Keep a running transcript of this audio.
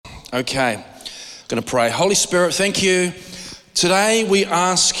Okay, I'm going to pray. Holy Spirit, thank you. Today we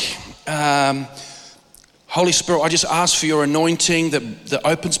ask, Holy Spirit, I just ask for your anointing that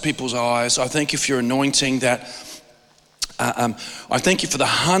opens people's eyes. I thank you for your anointing that, I thank you for the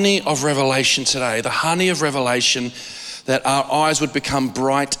honey of revelation today, the honey of revelation, that our eyes would become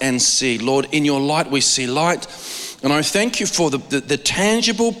bright and see. Lord, in your light we see light. And I thank you for the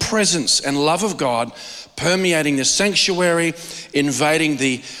tangible presence and love of God permeating the sanctuary, invading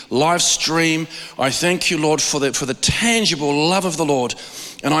the live stream. I thank you, Lord, for the tangible love of the Lord.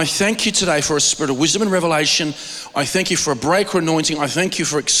 And I thank you today for a spirit of wisdom and revelation. I thank you for a breaker anointing. I thank you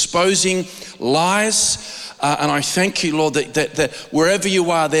for exposing lies. And I thank you, Lord, that wherever you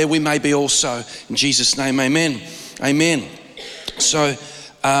are, there we may be also. In Jesus' name, amen. Amen. So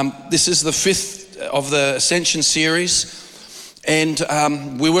this is the fifth of the Ascension series. And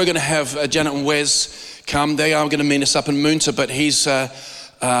we were going to have Janet and Wes come. They are going to meet us up in Moonta, but he's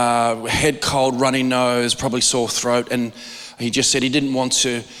head cold, runny nose, probably sore throat, and he just said he didn't want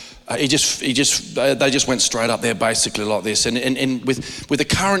to. They just went straight up there, basically like this. And with the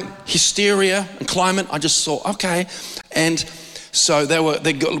current hysteria and climate, I just thought, okay. And so they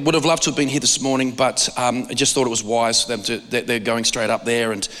would have loved to have been here this morning, but I just thought it was wise for them that they're going straight up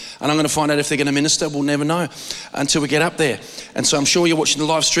there. And I'm going to find out if they're going to minister. We'll never know until we get up there. And so I'm sure you're watching the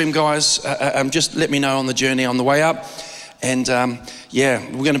live stream, guys. Just let me know on the journey on the way up. And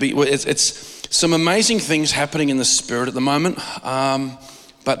we're going to be, it's some amazing things happening in the spirit at the moment.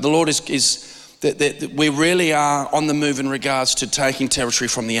 But the Lord is that we really are on the move in regards to taking territory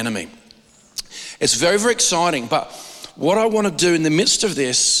from the enemy. It's very, very exciting. But what I want to do in the midst of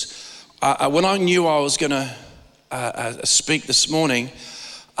this, when I knew I was going to speak this morning,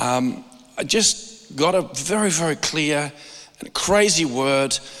 I just got a very, very clear and crazy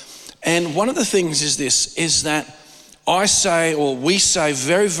word. And one of the things is that I say, or we say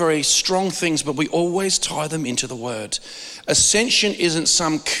very, very strong things, but we always tie them into the word. Ascension isn't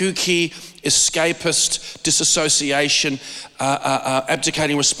some kooky, escapist disassociation,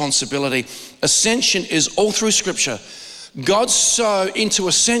 abdicating responsibility. Ascension is all through Scripture. God's so into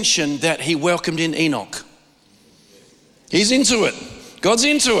ascension that he welcomed in Enoch. He's into it. God's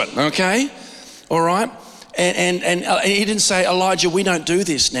into it, okay? All right? And he didn't say, Elijah, we don't do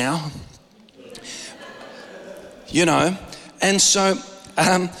this now. You know? And so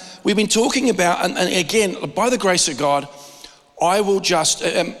we've been talking about, and again, by the grace of God, I will just,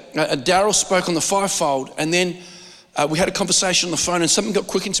 Daryl spoke on the fivefold, and then we had a conversation on the phone, and something got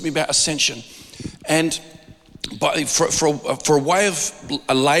quick into me about ascension. And but for a way of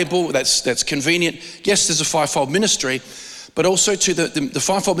a label that's convenient, yes, there's a fivefold ministry, but also to the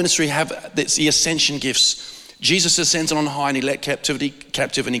fivefold ministry have the ascension gifts. Jesus ascended on high and he led captivity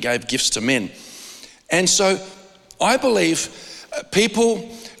captive and he gave gifts to men. And so I believe people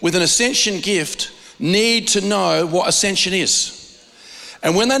with an ascension gift need to know what ascension is.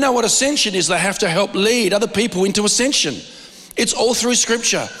 And when they know what ascension is, they have to help lead other people into ascension. It's all through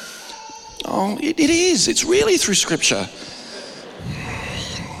Scripture. Oh, it is. It's really through Scripture.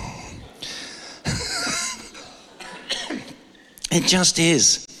 It just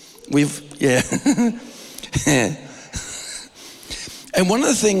is. And one of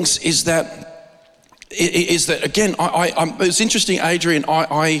the things is that again, it's interesting, Adrian.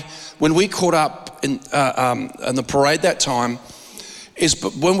 When we caught up in the parade that time, is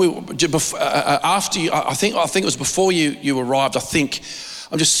when we after you, I think it was before you arrived. I think.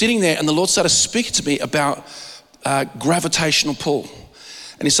 I'm just sitting there and the Lord started speaking to me about gravitational pull.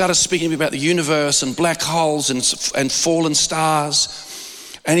 And he started speaking to me about the universe and black holes and fallen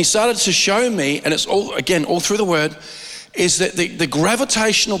stars. And he started to show me, and it's all through the word, is that the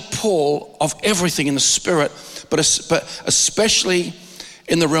gravitational pull of everything in the spirit, but especially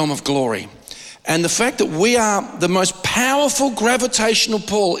in the realm of glory. And the fact that we are the most powerful gravitational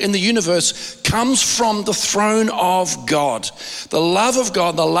pull in the universe comes from the throne of God. The love of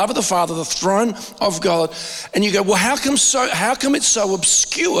God, the love of the Father, the throne of God. And you go, well, how come it's so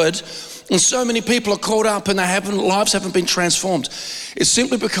obscured and so many people are caught up and lives haven't been transformed? It's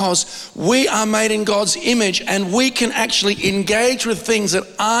simply because we are made in God's image and we can actually engage with things that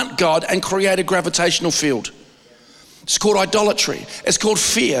aren't God and create a gravitational field. It's called idolatry. It's called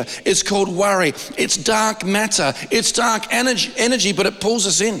fear. It's called worry. It's dark matter. It's dark energy, but it pulls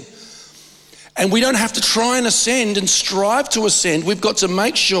us in. And we don't have to try and ascend and strive to ascend. We've got to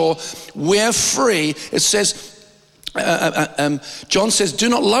make sure we're free. It says, John says, do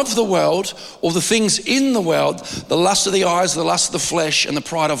not love the world or the things in the world, the lust of the eyes, the lust of the flesh, and the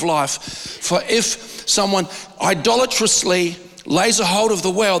pride of life. For if someone idolatrously lays a hold of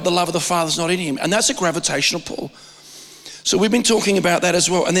the world, the love of the Father is not in him. And that's a gravitational pull. So we've been talking about that as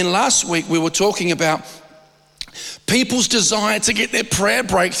well. And then last week we were talking about people's desire to get their prayer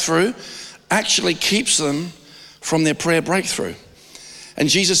breakthrough actually keeps them from their prayer breakthrough. And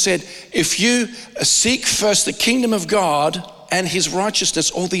Jesus said, if you seek first the kingdom of God and his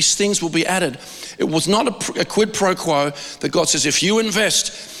righteousness, all these things will be added. It was not a quid pro quo that God says, if you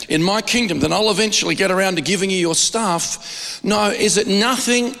invest in my kingdom, then I'll eventually get around to giving you your stuff. No, is it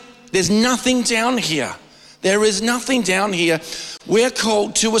nothing? There's nothing down here. There is nothing down here. We're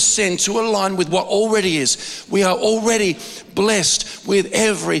called to ascend, to align with what already is. We are already blessed with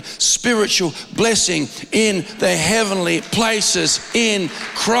every spiritual blessing in the heavenly places in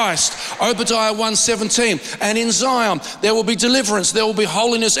Christ. Obadiah 1:17, and in Zion there will be deliverance, there will be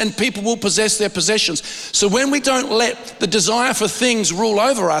holiness, and people will possess their possessions. So when we don't let the desire for things rule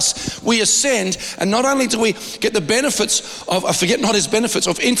over us, we ascend, and not only do we get the benefits of, I forget not his benefits,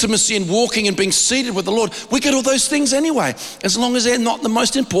 of intimacy and walking and being seated with the Lord, we get all those things anyway, as long as they're not the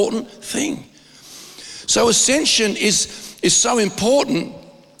most important thing. So ascension is so important,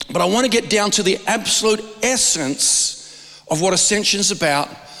 but I want to get down to the absolute essence of what ascension's about,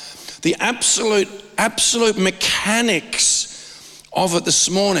 the absolute mechanics of it this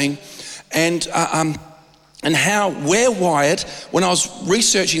morning, and how we're wired. When I was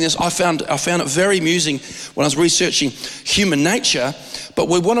researching this, I found it very amusing when I was researching human nature, but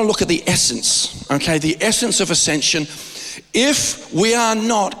we want to look at the essence, okay, the essence of ascension. If we are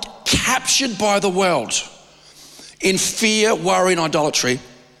not captured by the world in fear, worry, and idolatry,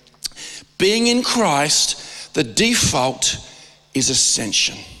 being in Christ, the default is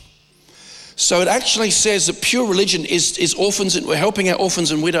ascension. So it actually says that pure religion is orphans, and we're helping out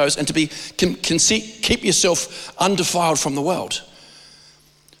orphans and widows, and to be keep yourself undefiled from the world.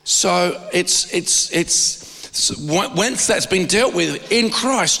 So it's once that's been dealt with in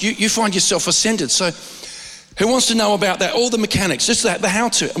Christ, you find yourself ascended. So who wants to know about that? All the mechanics, just the how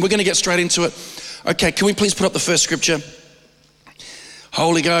to, and we're going to get straight into it. Okay, can we please put up the first scripture?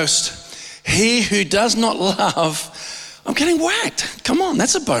 Holy Ghost, he who does not love, I'm getting whacked. Come on,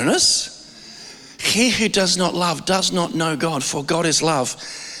 that's a bonus. He who does not love does not know God, for God is love.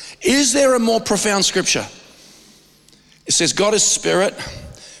 Is there a more profound scripture? It says God is spirit,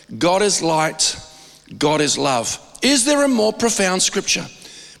 God is light, God is love. Is there a more profound scripture?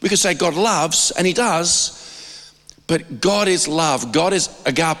 We could say God loves, and he does, but God is love. God is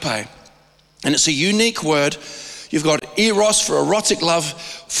agape. And it's a unique word. You've got eros for erotic love,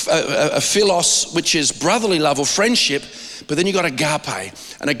 a philos, which is brotherly love or friendship, but then you've got agape.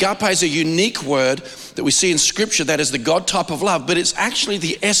 And agape is a unique word that we see in scripture that is the God type of love, but it's actually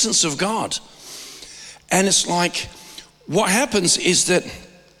the essence of God. And it's like, what happens is that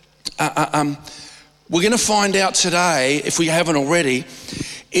we're going to find out today, if we haven't already,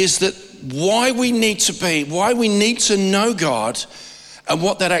 is that why we need to know God and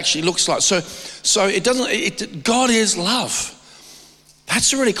what that actually looks like. So God is love.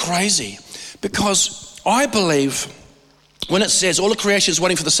 That's really crazy, because I believe when it says all of creation is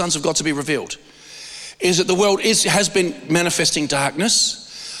waiting for the sons of God to be revealed, is that the world has been manifesting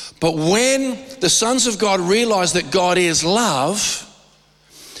darkness, but when the sons of God realize that God is love,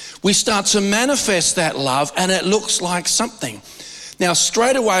 we start to manifest that love, and it looks like something. Now,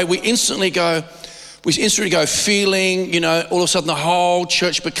 straight away, we instantly go feeling, all of a sudden the whole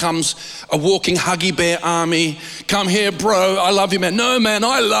church becomes a walking Huggy Bear army. Come here, bro, I love you, man. No, man,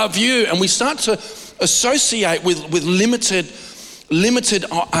 I love you. And we start to associate with limited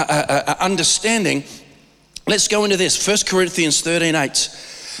understanding. Let's go into this, 1 Corinthians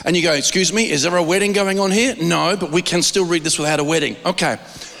 13:8. And you go, excuse me, is there a wedding going on here? No, but we can still read this without a wedding. Okay.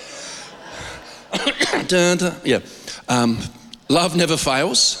 Yeah. Love never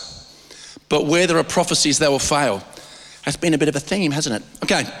fails, but where there are prophecies, they will fail. That's been a bit of a theme, hasn't it?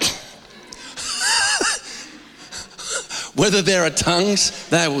 Okay. Whether there are tongues,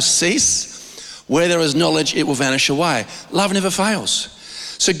 they will cease. Where there is knowledge, it will vanish away. Love never fails.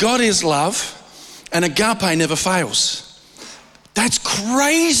 So God is love, and agape never fails. That's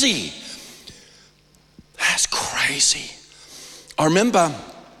crazy. That's crazy. I remember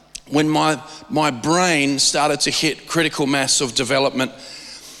when my brain started to hit critical mass of development,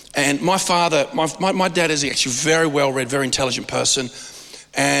 and my father, my dad is actually a very well-read, very intelligent person,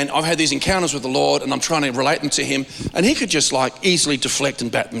 and I've had these encounters with the Lord, and I'm trying to relate them to him, and he could just like easily deflect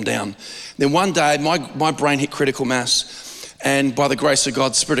and bat them down. Then one day, my brain hit critical mass, and by the grace of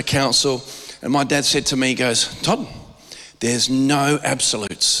God, Spirit of Counsel, and my dad said to me, he goes, Todd, there's no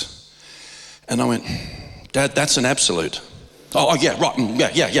absolutes. And I went, Dad, that's an absolute. Oh yeah, right,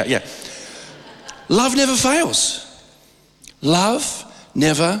 yeah. Love never fails. Love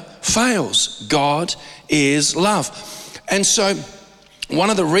never fails. God is love. And so one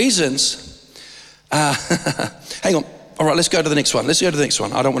of the reasons, hang on. All right, let's go to the next one.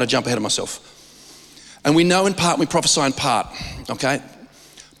 I don't want to jump ahead of myself. And we know in part, we prophesy in part, okay?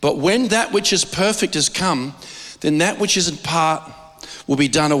 But when that which is perfect has come, then that which is in part will be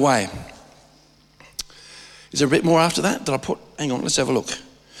done away. Is there a bit more after that? Hang on, let's have a look.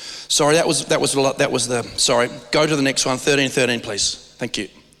 Sorry, that was sorry. Go to the next one, 13, please. Thank you,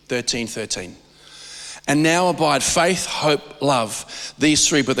 13. And now abide faith, hope, love. These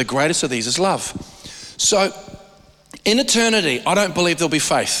three, but the greatest of these is love. So in eternity, I don't believe there'll be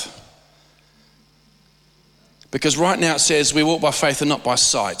faith. Because right now it says we walk by faith and not by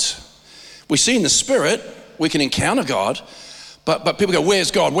sight. We see in the Spirit, we can encounter God, but people go,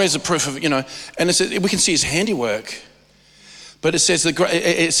 where's God? Where's the proof of, and it says we can see his handiwork. But it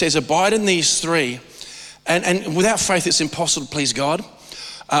says abide in these three. And without faith, it's impossible to please God.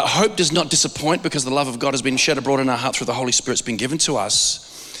 Hope does not disappoint because the love of God has been shed abroad in our heart through the Holy Spirit's been given to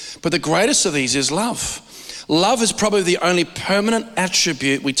us. But the greatest of these is love. Love is probably the only permanent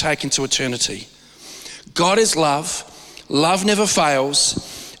attribute we take into eternity. God is love. Love never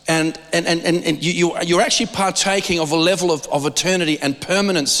fails. And you're actually partaking of a level of eternity and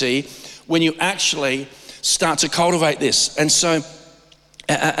permanency when you actually start to cultivate this. And so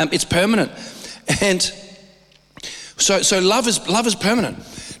it's permanent. And so love is permanent.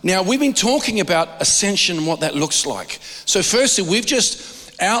 Now, we've been talking about ascension and what that looks like. So firstly, we've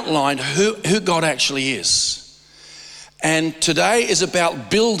just outlined who God actually is. And today is about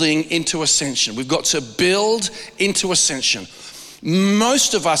building into ascension. We've got to build into ascension.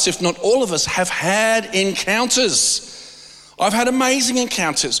 Most of us, if not all of us, have had encounters. I've had amazing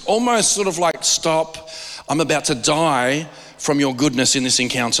encounters, almost sort of like, stop, I'm about to die from your goodness in this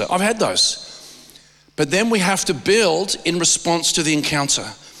encounter. I've had those. But then we have to build in response to the encounter.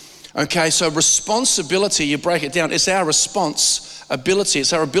 Okay, so responsibility, you break it down, it's our responsibility.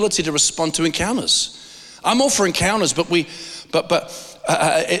 It's our ability to respond to encounters. I'm all for encounters, but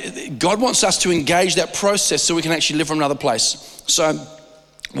God wants us to engage that process so we can actually live from another place. So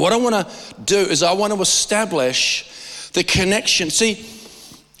what I want to do is I want to establish the connection. See,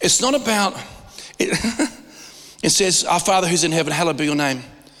 it's not about, it says, our Father who's in heaven, hallowed be your name.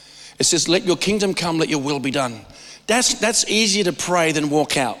 It says, let your kingdom come, let your will be done. That's easier to pray than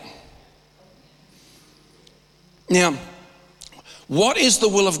walk out. Now, what is the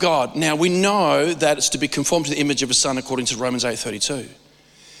will of God? Now, we know that it's to be conformed to the image of his Son according to Romans 8:32.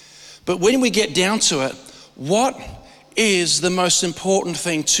 But when we get down to it, what is the most important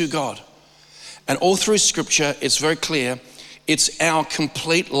thing to God? And all through Scripture, it's very clear, it's our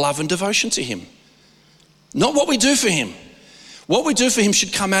complete love and devotion to him. Not what we do for him. What we do for him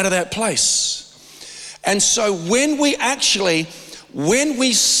should come out of that place. And so when we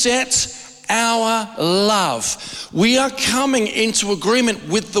set our love, we are coming into agreement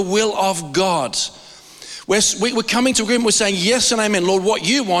with the will of God. We're coming to agreement, we're saying yes and amen. Lord, what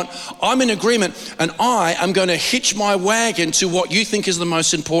you want, I'm in agreement, and I am going to hitch my wagon to what you think is the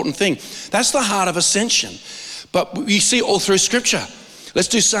most important thing. That's the heart of ascension. But you see all through Scripture. Let's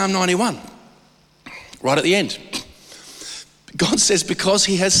do Psalm 91, right at the end. God says, because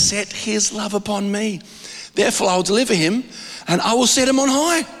he has set his love upon me, therefore I will deliver him and I will set him on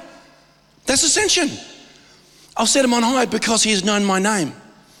high. That's ascension. I'll set him on high because he has known my name.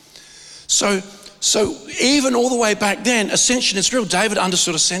 So even all the way back then, ascension is real. David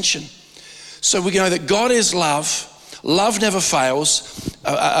understood ascension. So we know that God is love. Love never fails.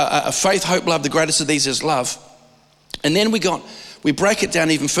 Faith, hope, love, the greatest of these is love. And then we break it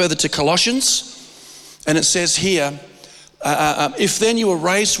down even further to Colossians. And it says here, if then you were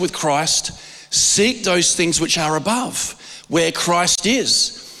raised with Christ, seek those things which are above, where Christ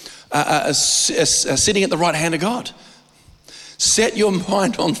is. Sitting at the right hand of God. Set your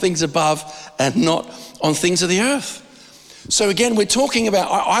mind on things above and not on things of the earth. So again, we're talking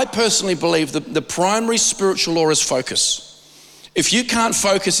about, I personally believe that the primary spiritual law is focus. If you can't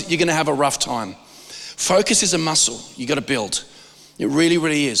focus, you're going to have a rough time. Focus is a muscle you got to build. It really,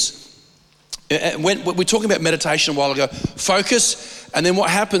 really is. When we're talking about meditation a while ago, focus, and then what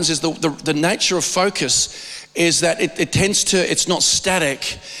happens is the nature of focus is that it's not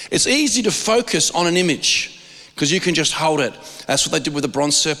static. It's easy to focus on an image because you can just hold it. That's what they did with the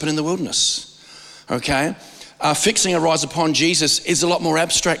bronze serpent in the wilderness, okay? Fixing our eyes upon Jesus is a lot more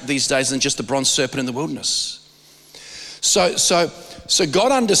abstract these days than just the bronze serpent in the wilderness. So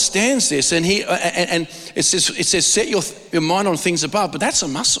God understands this, and it says set your mind on things above, but that's a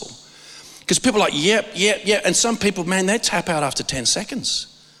muscle. Because people are like, yep. And some people, man, they tap out after 10 seconds.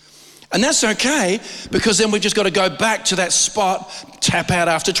 And that's okay, because then we've just got to go back to that spot, tap out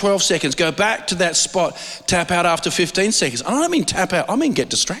after 12 seconds, go back to that spot, tap out after 15 seconds. And I don't mean tap out, I mean get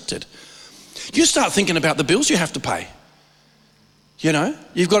distracted. You start thinking about the bills you have to pay. You know,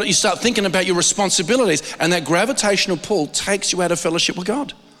 you start thinking about your responsibilities, and that gravitational pull takes you out of fellowship with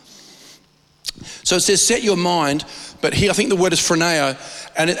God. So it says set your mind, but here I think the word is phroneo,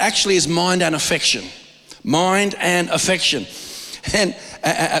 and it actually is mind and affection. Mind and affection. And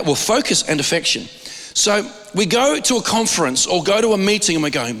focus and affection. So we go to a conference or go to a meeting and we're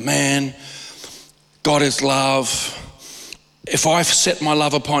going, man, God is love. If I set my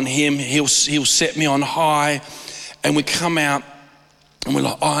love upon him, he'll set me on high. And we come out and we're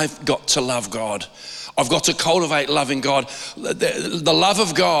like, I've got to love God. I've got to cultivate loving God. The love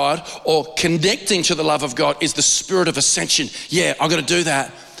of God, or connecting to the love of God, is the spirit of ascension. Yeah, I've got to do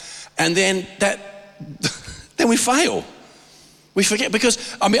that. And then we fail. We forget,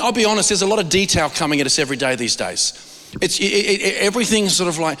 because, I mean, I'll be honest, there's a lot of detail coming at us every day these days. Everything's sort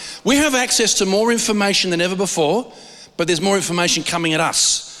of like, we have access to more information than ever before, but there's more information coming at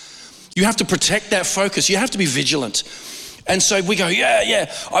us. You have to protect that focus. You have to be vigilant. And so we go,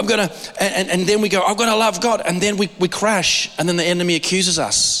 I'm going to, and then we go, I'm going to love God. And then we crash, and then the enemy accuses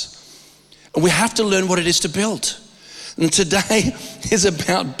us. And we have to learn what it is to build. And today is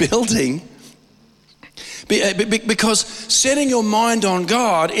about building, because setting your mind on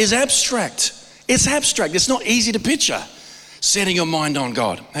God is abstract. It's abstract. It's not easy to picture. Setting your mind on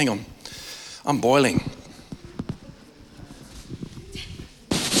God. Hang on. I'm boiling.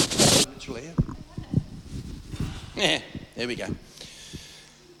 Yeah, there we go.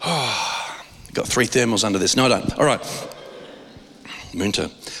 Oh, got 3 thermals under this. No, I don't. All right. Winter.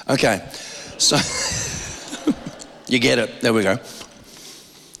 Okay. So, you get it. There we go.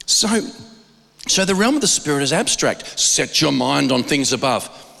 So the realm of the spirit is abstract. Set your mind on things above.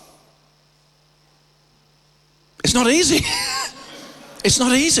 It's not easy. It's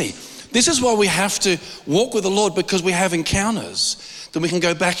not easy. This is why we have to walk with the Lord, because we have encounters that we can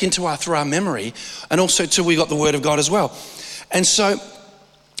go back into through our memory, and also till we got the Word of God as well. And so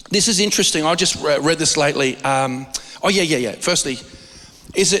this is interesting. I just read this lately. Firstly,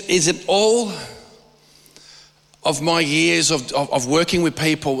 is it all of my years of working with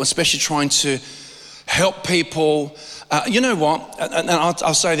people, especially trying to help people? You know what? And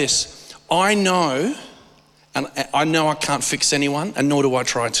I'll say this. I know I can't fix anyone, and nor do I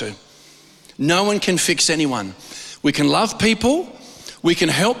try to. No one can fix anyone. We can love people, we can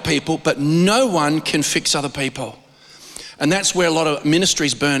help people, but no one can fix other people. And that's where a lot of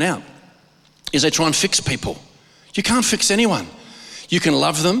ministries burn out, is they try and fix people. You can't fix anyone. You can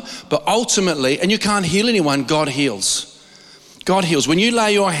love them, but ultimately, and you can't heal anyone, God heals. God heals. When you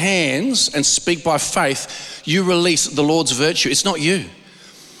lay your hands and speak by faith, you release the Lord's virtue. It's not you.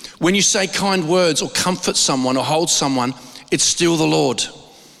 When you say kind words or comfort someone or hold someone, it's still the Lord.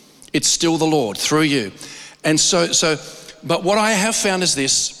 It's still the Lord through you. And but what I have found is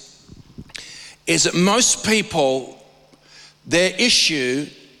this, is that most people, their issue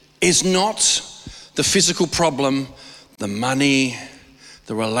is not the physical problem, the money,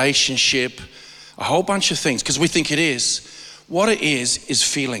 the relationship, a whole bunch of things, because we think it is. What it is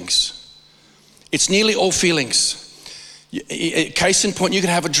feelings. It's nearly all feelings. Case in point, you can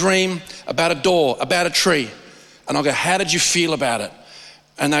have a dream about a door, about a tree, and I'll go, how did you feel about it?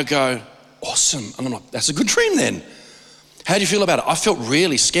 And they'll go, awesome. And I'm like, that's a good dream then. How do you feel about it? I felt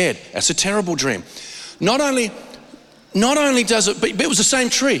really scared. That's a terrible dream. Not only does it, but it was the same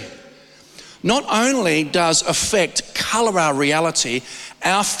tree. Not only does affect color our reality,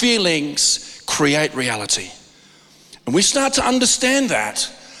 our feelings create reality. And we start to understand that,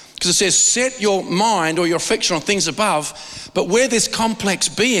 because it says set your mind or your affection on things above, but we're this complex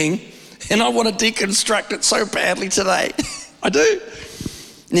being, and I want to deconstruct it so badly today. I do.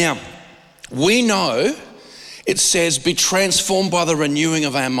 Now, we know it says be transformed by the renewing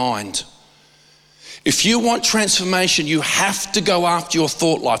of our mind. If you want transformation, you have to go after your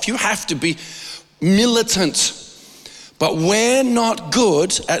thought life. You have to be militant. But we're not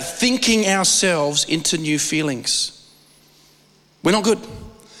good at thinking ourselves into new feelings. We're not good.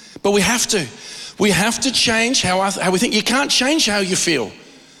 But we have to. We have to change how we think. You can't change how you feel.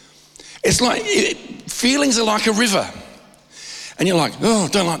 It's like, feelings are like a river. And you're like, oh,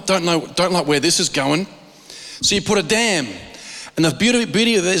 don't like where this is going. So you put a dam. And the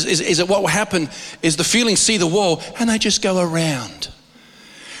beauty of this is that what will happen is the feelings see the wall and they just go around.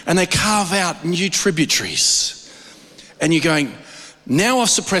 And they carve out new tributaries. And you're going, now I've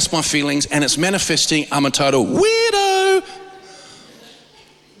suppressed my feelings and it's manifesting, I'm a total weirdo.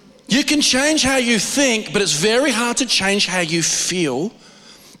 You can change how you think, but it's very hard to change how you feel,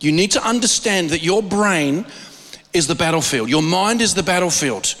 You need to understand that your brain is the battlefield. Your mind is the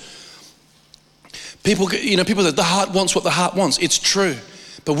battlefield. People that the heart wants what the heart wants. It's true.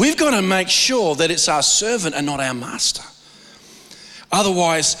 But we've got to make sure that it's our servant and not our master.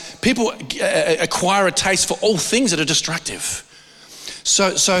 Otherwise, people acquire a taste for all things that are destructive.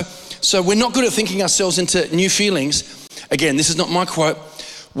 So we're not good at thinking ourselves into new feelings. Again, this is not my quote.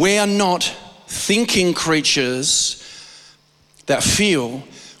 We are not thinking creatures that feel.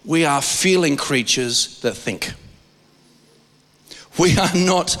 We are feeling creatures that think. We are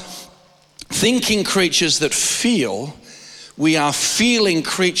not thinking creatures that feel. We are feeling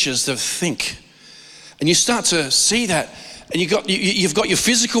creatures that think. And you start to see that, and you've got your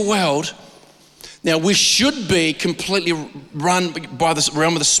physical world. Now, we should be completely run by the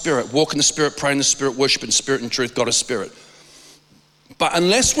realm of the Spirit, walk in the Spirit, pray in the Spirit, worship in Spirit and truth, God is Spirit. But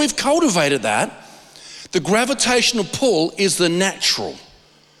unless we've cultivated that, the gravitational pull is the natural.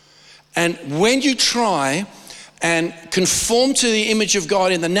 And when you try and conform to the image of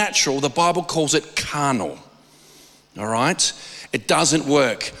God in the natural, the Bible calls it carnal. All right? It doesn't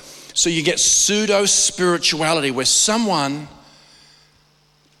work. So you get pseudo-spirituality where someone,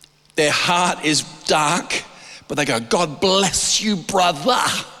 their heart is dark, but they go, God bless you, brother.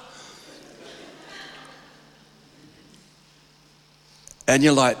 And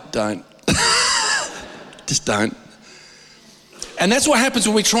you're like, don't. Just don't. And that's what happens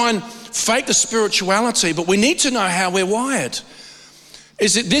when we try and fake the spirituality, but we need to know how we're wired.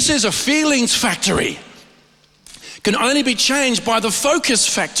 Is that this is a feelings factory. Can only be changed by the focus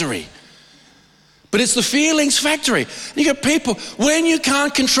factory. But it's the feelings factory. You got people, when you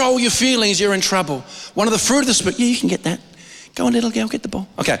can't control your feelings, you're in trouble. One of the fruit of the Spirit, yeah, you can get that. Go on, little girl, get the ball.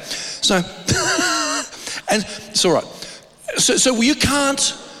 Okay, so, and it's all right. So you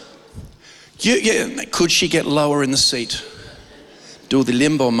can't, could she get lower in the seat? Do the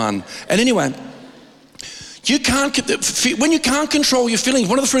limbo man. And anyway, you can't, when you can't control your feelings,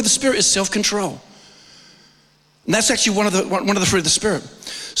 one of the fruit of the Spirit is self-control. And that's actually one of the fruit of the Spirit.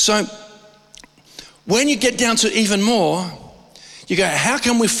 So when you get down to even more, you go, how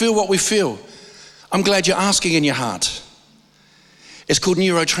can we feel what we feel? I'm glad you're asking in your heart. It's called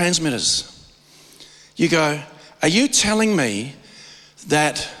neurotransmitters. You go, are you telling me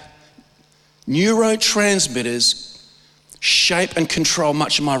that neurotransmitters shape and control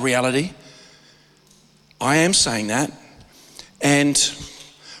much of my reality? I am saying that. And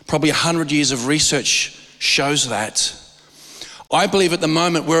probably 100 years of research shows that. I believe at the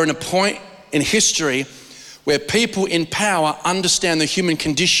moment we're in a point in history where people in power understand the human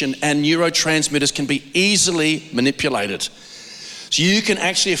condition and neurotransmitters can be easily manipulated. So you can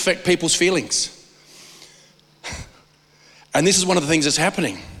actually affect people's feelings. And this is one of the things that's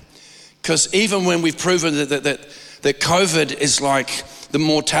happening. Because even when we've proven that COVID is like, the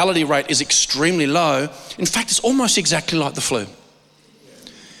mortality rate is extremely low, in fact, it's almost exactly like the flu.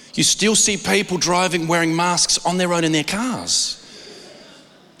 You still see people driving, wearing masks on their own in their cars.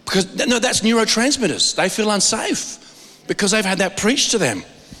 Because, no, that's neurotransmitters. They feel unsafe because they've had that preached to them.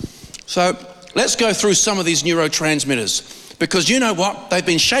 So let's go through some of these neurotransmitters because you know what? They've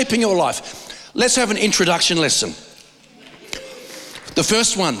been shaping your life. Let's have an introduction lesson. The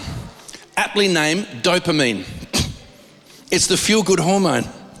first one, aptly named dopamine. It's the feel-good hormone.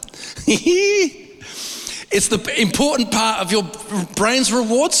 It's the important part of your brain's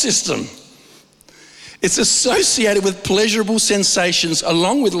reward system. It's associated with pleasurable sensations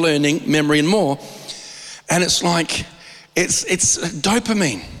along with learning, memory and more. And it's like, it's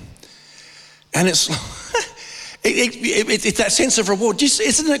dopamine. And it's that sense of reward. Just,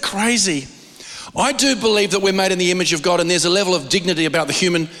 isn't it crazy? I do believe that we're made in the image of God and there's a level of dignity about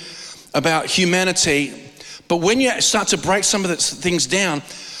humanity. But when you start to break some of the things down,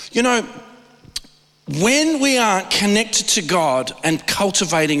 you know, when we are connected to God and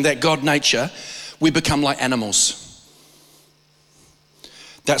cultivating that God nature, we become like animals.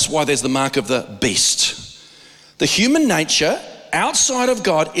 That's why there's the mark of the beast. The human nature outside of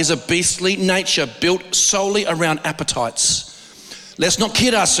God is a beastly nature built solely around appetites. Let's not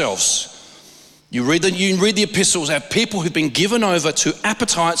kid ourselves. You read the epistles, have people who've been given over to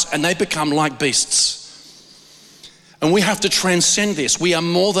appetites and they become like beasts. And we have to transcend this. We are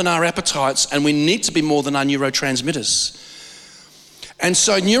more than our appetites and we need to be more than our neurotransmitters. And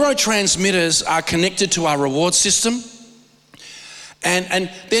so neurotransmitters are connected to our reward system and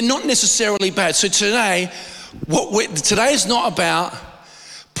they're not necessarily bad. So today is not about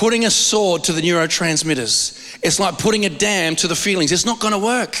putting a sword to the neurotransmitters. It's like putting a dam to the feelings. It's not going to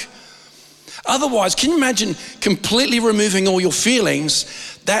work. Otherwise, can you imagine completely removing all your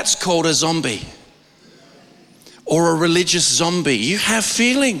feelings? That's called a zombie. or a religious zombie. You have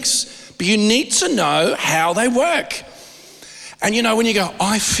feelings, but you need to know how they work. And you know, when you go,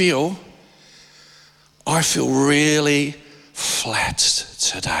 I feel really flat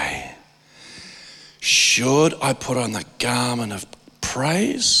today. Should I put on the garment of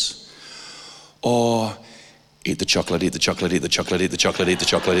praise or eat the chocolate, eat the chocolate, eat the chocolate, eat the chocolate, eat the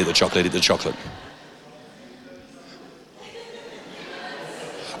chocolate, eat the chocolate, eat the chocolate?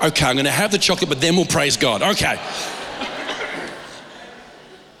 Okay, I'm going to have the chocolate, but then we'll praise God. Okay.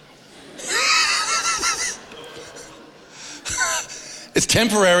 It's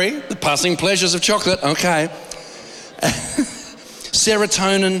temporary, the passing pleasures of chocolate. Okay.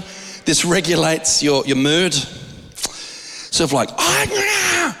 Serotonin, this regulates your mood. Sort of like,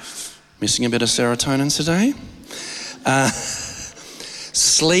 missing a bit of serotonin today.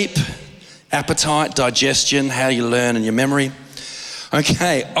 Sleep, appetite, digestion, how you learn and your memory.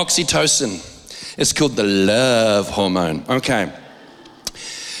 Okay, oxytocin. It's called the love hormone. Okay.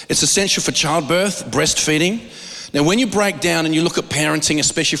 It's essential for childbirth, breastfeeding. Now, when you break down and you look at parenting,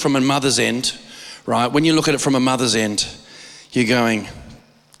 especially from a mother's end, right? When you look at it from a mother's end, you're going,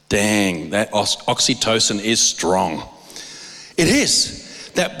 dang, that oxytocin is strong. It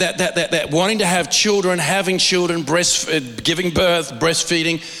is. That wanting to have children, having children, giving birth,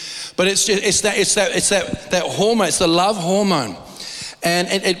 breastfeeding, but it's that hormone. It's the love hormone, and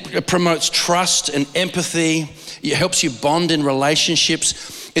it promotes trust and empathy. It helps you bond in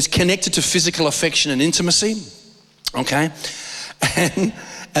relationships. It's connected to physical affection and intimacy. Okay, and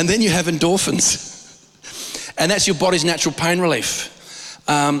then you have endorphins, and that's your body's natural pain relief.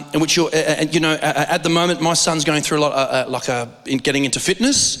 In which at the moment, my son's going through a lot, in getting into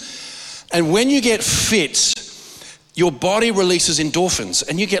fitness, and when you get fit, your body releases endorphins,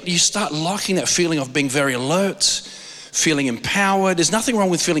 and you start liking that feeling of being very alert, feeling empowered. There's nothing wrong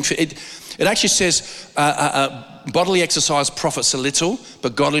with feeling fit. It actually says bodily exercise profits a little,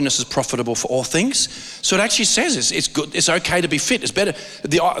 but godliness is profitable for all things. So it actually says it's good. It's okay to be fit. It's better.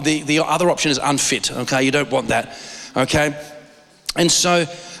 The other option is unfit. Okay, you don't want that. Okay, and so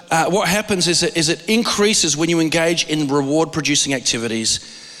what happens is it increases when you engage in reward-producing activities,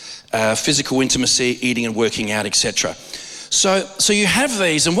 physical intimacy, eating and working out, etc. So you have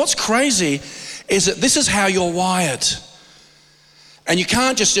these, and what's crazy is that this is how you're wired. And you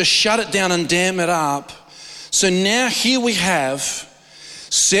can't just shut it down and dam it up. So now here we have,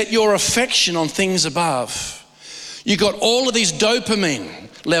 set your affection on things above. You got all of these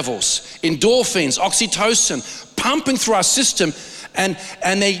dopamine levels, endorphins, oxytocin, pumping through our system, and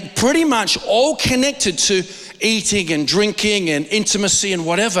they pretty much all connected to eating and drinking and intimacy and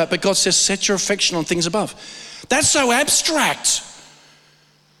whatever. But God says, set your affection on things above. That's so abstract.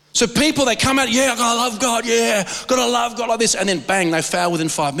 So people, they come out, yeah, I gotta love God, yeah, gotta love God like this, and then bang, they fail within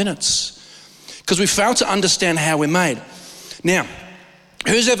 5 minutes. Because we fail to understand how we're made. Now,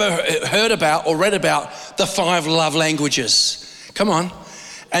 who's ever heard about or read about the 5 love languages? Come on.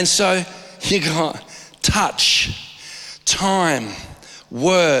 And so you got touch, time,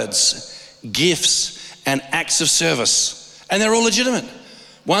 words, gifts, and acts of service. And they're all legitimate.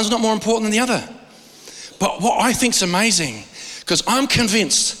 One's not more important than the other. But what I think's amazing, because I'm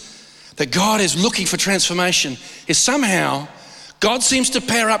convinced that God is looking for transformation, is somehow God seems to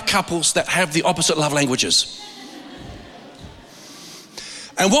pair up couples that have the opposite love languages.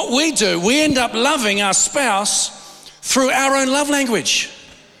 And what we do, we end up loving our spouse through our own love language.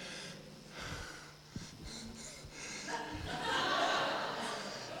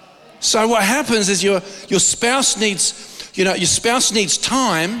 So what happens is your spouse needs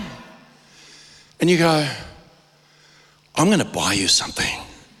time, and you go, I'm going to buy you something.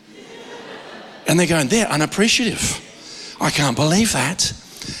 And they're going, they're unappreciative. I can't believe that.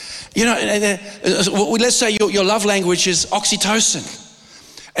 You know, let's say your love language is oxytocin,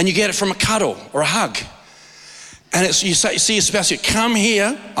 and you get it from a cuddle or a hug. And you see your spouse, you come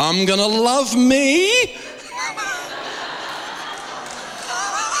here, I'm gonna love me.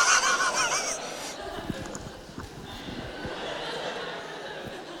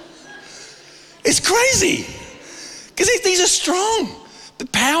 It's crazy, because these are strong, they're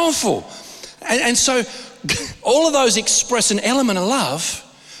powerful. And so all of those express an element of love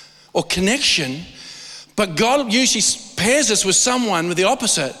or connection, but God usually pairs us with someone with the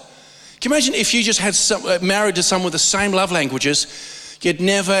opposite. Can you imagine if you just had married to someone with the same love languages? You'd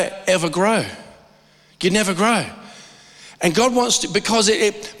never ever grow. You'd never grow. And God wants to, because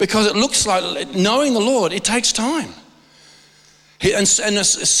it looks like knowing the Lord, it takes time. And a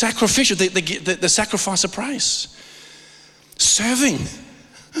sacrificial, the sacrifice of praise. Serving.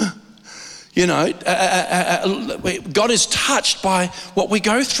 You know, God is touched by what we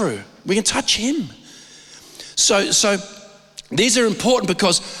go through. We can touch Him. So these are important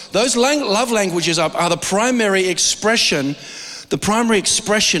because those love languages are the primary expression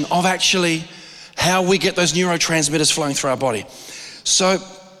of actually how we get those neurotransmitters flowing through our body. So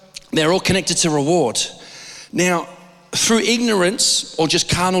they're all connected to reward. Now, through ignorance or just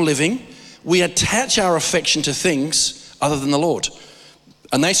carnal living, we attach our affection to things other than the Lord.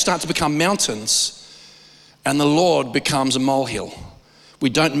 And they start to become mountains, and the Lord becomes a molehill. We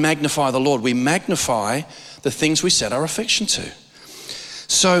don't magnify the Lord, we magnify the things we set our affection to.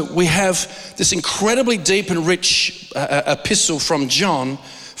 So we have this incredibly deep and rich epistle from John,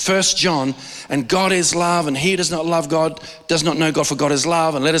 1 John, and God is love, and he does not love God, does not know God, for God is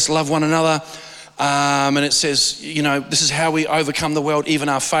love, and let us love one another. And it says, this is how we overcome the world, even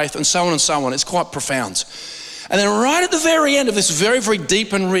our faith, and so on and so on. It's quite profound. And then right at the very end of this very, very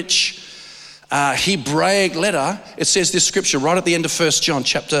deep and rich Hebraic letter, it says this scripture right at the end of 1 John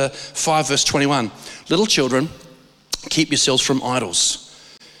chapter 5, verse 21. Little children, keep yourselves from idols.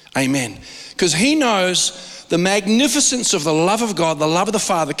 Amen. Because he knows the magnificence of the love of God, the love of the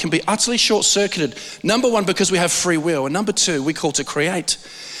Father can be utterly short-circuited. Number one, because we have free will. And number two, we're called to create.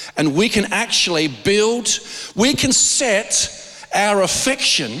 And we can actually we can set our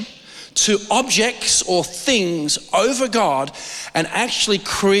affection to objects or things over God and actually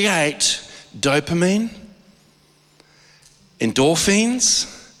create dopamine,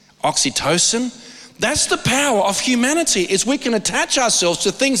 endorphins, oxytocin. That's the power of humanity, is we can attach ourselves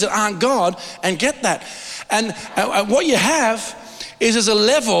to things that aren't God and get that. And what you have is there's a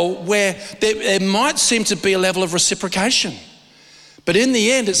level where there might seem to be a level of reciprocation. But in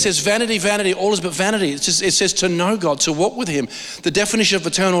the end, it says vanity, vanity, all is but vanity. It says to know God, to walk with him, the definition of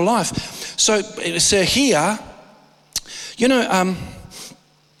eternal life. So here,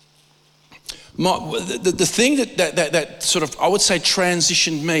 the thing that sort of, I would say,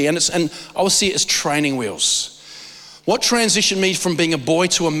 transitioned me, and I would see it as training wheels. What transitioned me from being a boy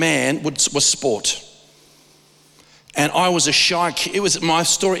to a man was sport. And I was a shy kid. My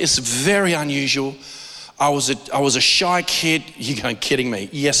story is very unusual. I was a shy kid. You're going, kidding me?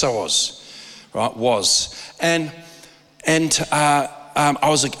 Yes, I was. Right, was. And I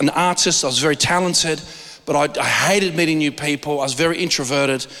was an artist. I was very talented, but I hated meeting new people. I was very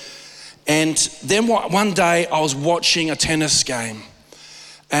introverted. And then one day I was watching a tennis game,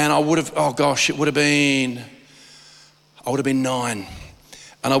 and I would have been 9.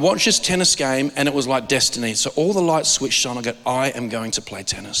 And I watched this tennis game, and it was like destiny. So all the lights switched on. I go, I am going to play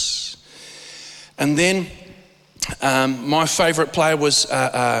tennis. And then my favorite player was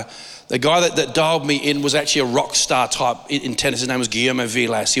the guy that dialed me in was actually a rock star type in tennis. His name was Guillermo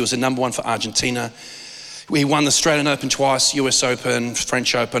Vilas. He was the number one for Argentina. He won the Australian Open twice, US Open,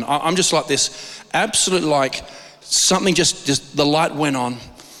 French Open. I'm just like this, absolute like something just the light went on.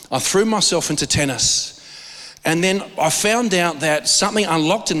 I threw myself into tennis. And then I found out that something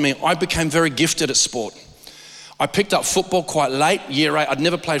unlocked in me. I became very gifted at sport. I picked up football quite late, year 8. I'd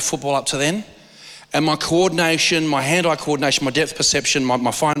never played football up to then. And my coordination, my hand-eye coordination, my depth perception,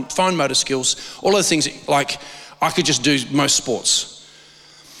 my fine motor skills, all those things, like I could just do most sports.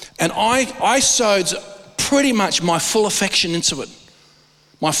 And I sowed pretty much my full affection into it,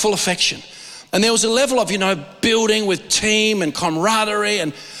 my full affection. And there was a level of, building with team and camaraderie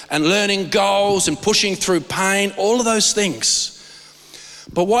and learning goals and pushing through pain, all of those things.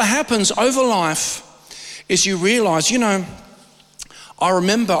 But what happens over life is you realize, I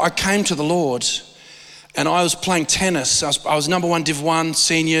remember I came to the Lord and I was playing tennis. I was number 1 Div 1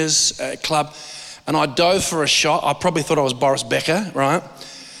 seniors club, and I dove for a shot. I probably thought I was Boris Becker, right?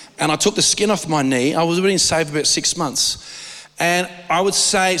 And I took the skin off my knee. I was being saved about 6 months. And I would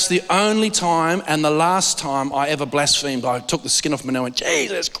say it's the only time and the last time I ever blasphemed. I took the skin off my knee and went,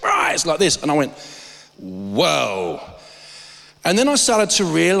 Jesus Christ, like this. And I went, whoa. And then I started to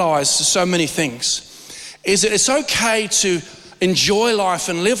realize so many things. Is that it's okay to enjoy life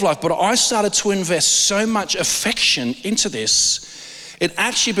and live life, but I started to invest so much affection into this, it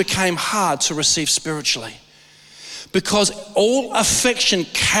actually became hard to receive spiritually. Because all affection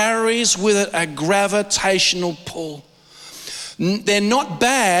carries with it a gravitational pull. They're not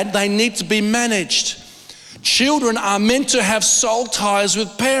bad, they need to be managed. Children are meant to have soul ties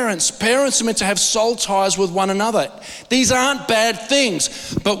with parents. Parents are meant to have soul ties with one another. These aren't bad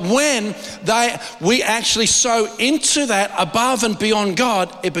things. But when we actually sow into that above and beyond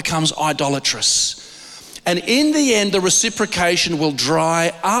God, it becomes idolatrous. And in the end, the reciprocation will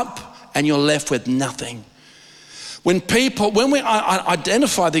dry up and you're left with nothing. When we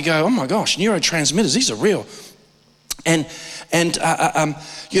identify, they go, oh my gosh, neurotransmitters, these are real.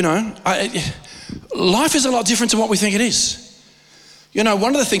 Life is a lot different to what we think it is. You know,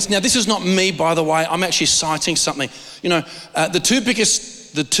 one of the things, now this is not me, by the way, I'm actually citing something. You know, the two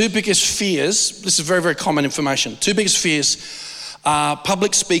biggest fears, this is very, very common information, two biggest fears are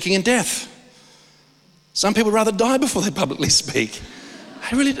public speaking and death. Some people rather die before they publicly speak.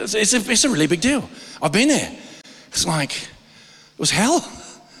 It's a really big deal. I've been there. It's like, it was hell.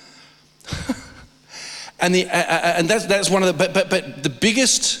 and that's one of the, but the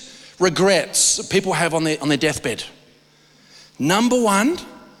biggest regrets people have on their deathbed. Number one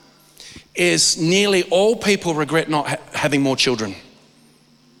is nearly all people regret not having more children.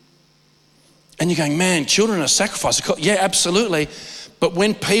 And you're going, man, children are a sacrifice. Yeah, absolutely. But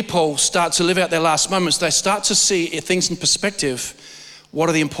when people start to live out their last moments, they start to see things in perspective. What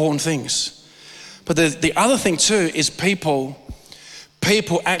are the important things? But the other thing too is people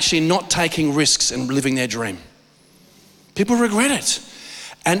actually not taking risks and living their dream. People regret it.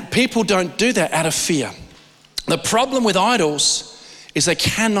 And people don't do that out of fear. The problem with idols is they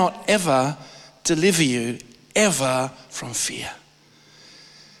cannot ever deliver you ever from fear.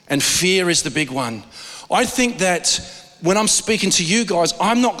 And fear is the big one. I think that when I'm speaking to you guys,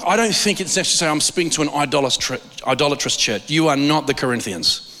 I don't think it's necessary I'm speaking to an idolatrous church. You are not the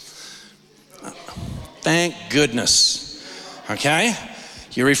Corinthians. Thank goodness. Okay?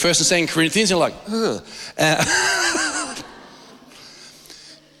 You read 1st and 2 Corinthians, you're like, ugh.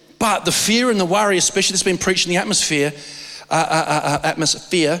 But the fear and the worry, especially that's been preached in the atmosphere,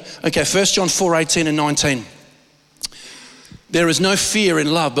 okay, 1 John 4:18 and 19. There is no fear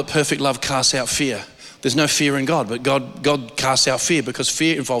in love, but perfect love casts out fear. There's no fear in God, but God casts out fear because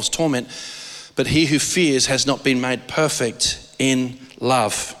fear involves torment. But he who fears has not been made perfect in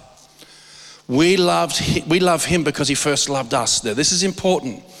love. We love him because he first loved us. Now, this is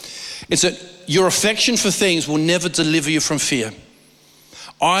important. It's that your affection for things will never deliver you from fear.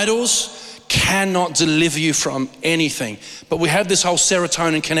 Idols cannot deliver you from anything. But we have this whole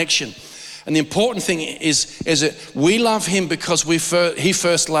serotonin connection. And the important thing is that we love him because he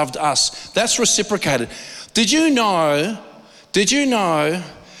first loved us. That's reciprocated. Did you know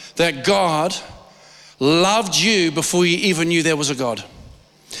that God loved you before you even knew there was a God?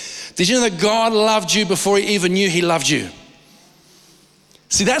 Did you know that God loved you before he even knew he loved you?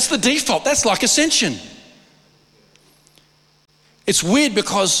 See, that's the default. That's like ascension. It's weird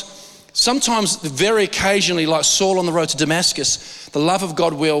because sometimes, very occasionally, like Saul on the road to Damascus, the love of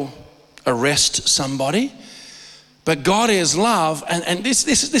God will arrest somebody, but God is love, and this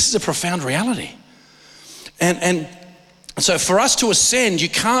is a profound reality. And so for us to ascend, you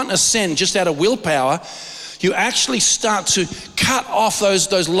can't ascend just out of willpower. You actually start to cut off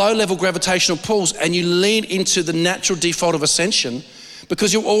those low-level gravitational pulls, and you lean into the natural default of ascension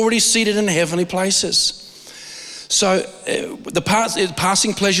because you're already seated in heavenly places. So the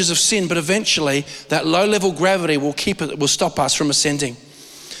passing pleasures of sin, but eventually that low-level gravity will stop us from ascending.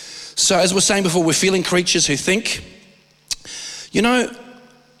 So as we're saying before, we're feeling creatures who think. You know,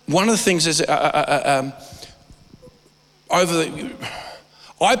 one of the things is I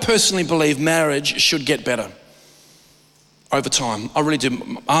personally believe marriage should get better over time. I really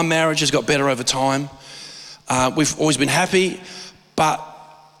do. Our marriage has got better over time. We've always been happy, but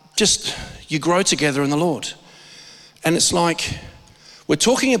just you grow together in the Lord. And it's like we're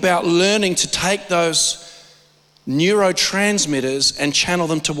talking about learning to take those neurotransmitters and channel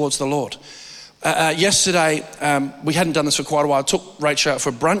them towards the Lord. Yesterday, we hadn't done this for quite a while. I took Rachel out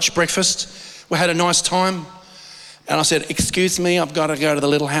for breakfast. We had a nice time. And I said, excuse me, I've got to go to the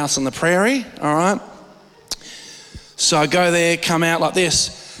little house on the prairie, all right? So I go there, come out like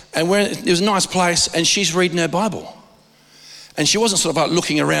this. And it was a nice place, and she's reading her Bible. And she wasn't sort of like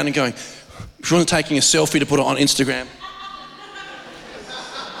looking around and going, she wasn't taking a selfie to put it on Instagram.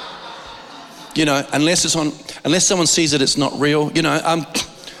 You know, unless someone sees it, it's not real, you know.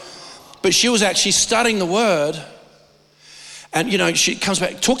 But she was actually studying the word, and you know, she comes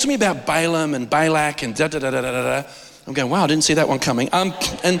back, talk to me about Balaam and Balak and da-da-da-da-da-da. I'm going, wow, I didn't see that one coming. And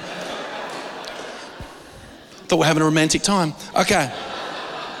thought we're having a romantic time. Okay.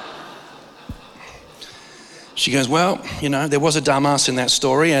 She goes, well, you know, there was a dumbass in that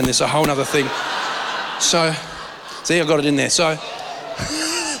story and there's a whole other thing. So, see, I got it in there. So,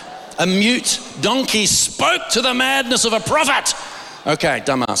 a mute donkey spoke to the madness of a prophet. Okay,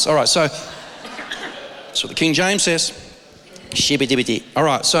 dumbass. All right, so that's what the King James says. Shibby-dibby-dee. All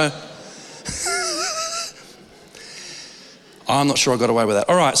right, so I'm not sure I got away with that.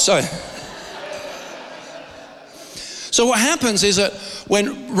 All right, so what happens is that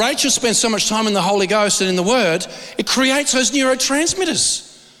when Rachel spends so much time in the Holy Ghost and in the Word, it creates those neurotransmitters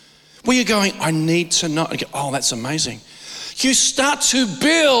where you're going, I need to know. Oh, that's amazing. You start to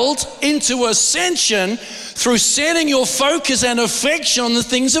build into ascension through setting your focus and affection on the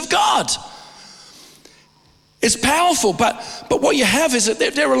things of God. It's powerful, but what you have is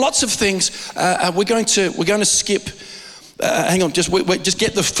that there are lots of things. We're going to skip. Hang on, just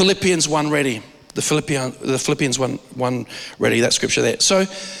get the Philippians 1 ready. The Philippians 1 ready. That scripture there. So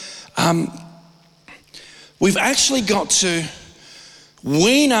we've actually got to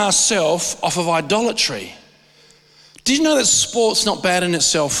wean ourselves off of idolatry. Did you know that sport's not bad in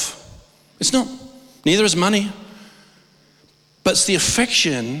itself? It's not. Neither is money. But it's the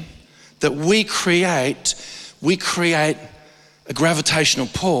affection that we create a gravitational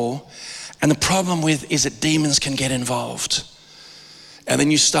pull, and the problem with is that demons can get involved. And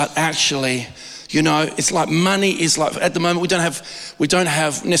then you start actually, it's like money is like, at the moment we don't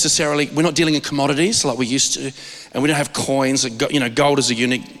have necessarily, we're not dealing in commodities like we used to, and we don't have coins. Gold is a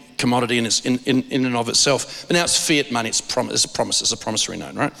unique commodity in and of itself. But now it's fiat money, it's a promissory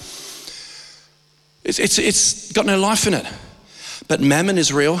note, right? It's got no life in it. But mammon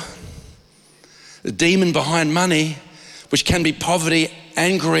is real. The demon behind money, which can be poverty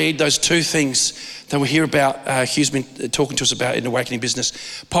and greed, those two things that we hear about, Hugh's been talking to us about in Awakening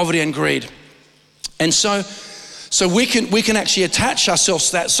Business, poverty and greed. And so we can actually attach ourselves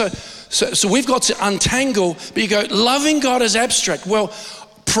to that. So we've got to untangle, but you go, loving God is abstract. Well,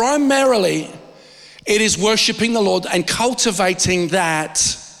 primarily it is worshiping the Lord and cultivating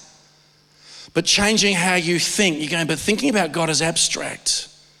that, but changing how you think. You're going, but thinking about God is abstract.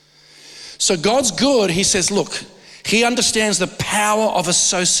 So God's good. He says, look, he understands the power of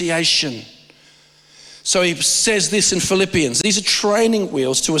association. So he says this in Philippians. These are training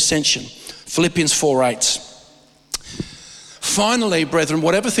wheels to ascension. Philippians 4:8. Finally, brethren,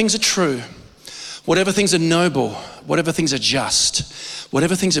 whatever things are true, whatever things are noble, whatever things are just,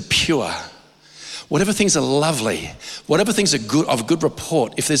 whatever things are pure, whatever things are lovely, whatever things are good, of good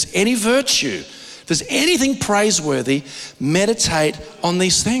report, if there's any virtue, if there's anything praiseworthy, meditate on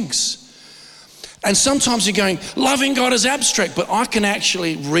these things. And sometimes you're going, loving God is abstract, but I can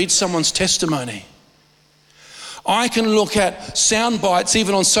actually read someone's testimony. I can look at sound bites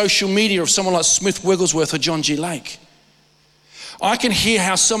even on social media of someone like Smith Wigglesworth or John G. Lake. I can hear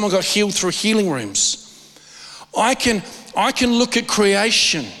how someone got healed through healing rooms. I can look at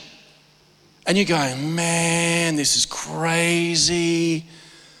creation and you're going, man, this is crazy.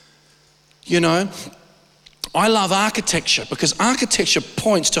 I love architecture because architecture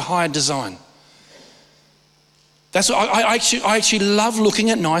points to higher design. That's what I actually love looking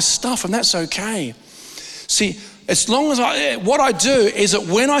at nice stuff, and that's okay. See, as long as what I do is that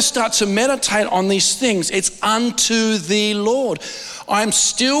when I start to meditate on these things, it's unto the Lord. I'm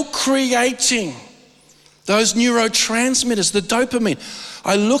still creating those neurotransmitters, the dopamine.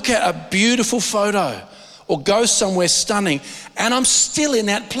 I look at a beautiful photo or go somewhere stunning, and I'm still in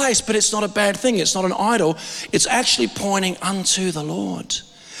that place, but it's not a bad thing. It's not an idol. It's actually pointing unto the Lord.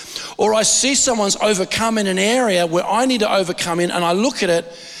 Or I see someone's overcome in an area where I need to overcome in, and I look at it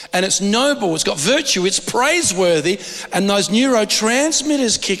and it's noble, it's got virtue, it's praiseworthy, and those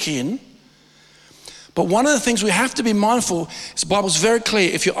neurotransmitters kick in. But one of the things we have to be mindful is the Bible's very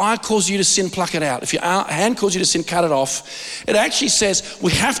clear. If your eye calls you to sin, pluck it out. If your hand calls you to sin, cut it off. It actually says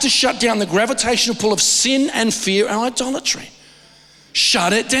we have to shut down the gravitational pull of sin and fear and idolatry.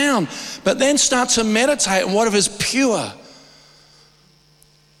 Shut it down. But then start to meditate on whatever is pure.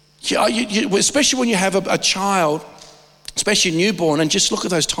 Especially when you have a child, especially a newborn, and just look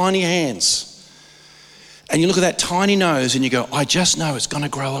at those tiny hands. And you look at that tiny nose and you go, I just know it's going to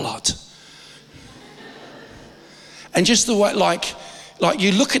grow a lot. And just the way, like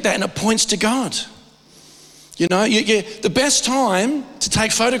you look at that and it points to God. The best time to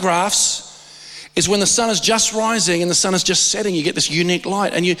take photographs is when the sun is just rising and the sun is just setting. You get this unique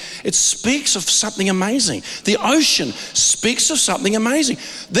light, and it speaks of something amazing. The ocean speaks of something amazing.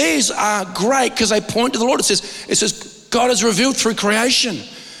 These are great because they point to the Lord. It says God is revealed through creation.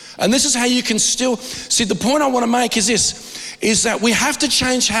 And this is how you can still see. The point I want to make is this, is that we have to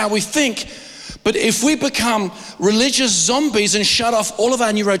change how we think. But if we become religious zombies and shut off all of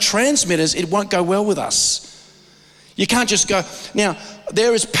our neurotransmitters, it won't go well with us. You can't just go. Now,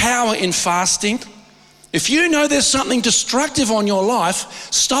 there is power in fasting. If you know there's something destructive on your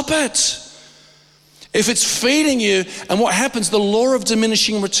life, stop it. If it's feeding you, and what happens, the law of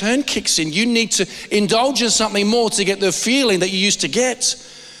diminishing return kicks in. You need to indulge in something more to get the feeling that you used to get.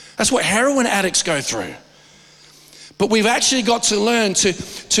 That's what heroin addicts go through. But we've actually got to learn to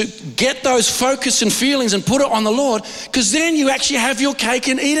get those focus and feelings and put it on the Lord, because then you actually have your cake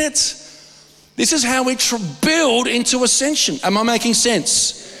and eat it. This is how we build into ascension. Am I making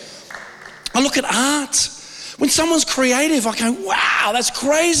sense? I look at art. When someone's creative, I go, wow, that's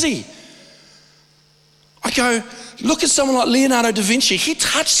crazy. I go, look at someone like Leonardo da Vinci. He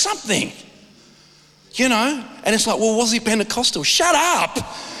touched something, you know? And it's like, well, was he Pentecostal? Shut up.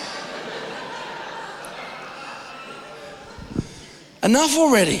 Enough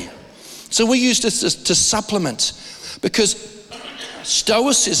already. So we use this to supplement, because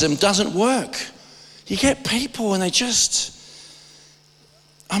stoicism doesn't work. You get people and they just,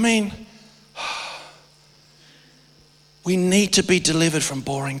 we need to be delivered from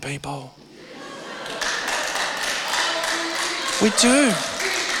boring people. We do.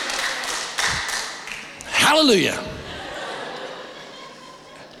 Hallelujah.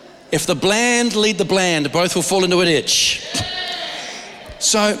 If the bland lead the bland, both will fall into a ditch.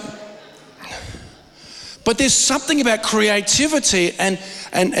 So, but there's something about creativity and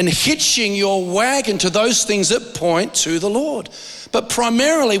hitching your wagon to those things that point to the Lord. But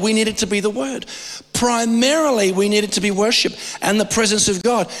primarily we need it to be the Word. Primarily we need it to be worship and the presence of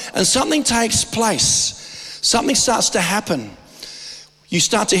God. And something takes place. Something starts to happen. You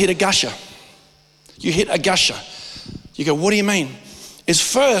start to hit a gusher. You hit a gusher. You go, what do you mean? Is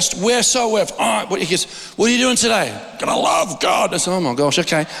first, we're so worth. He goes, what are you doing today? Gonna love God. I said, oh my gosh,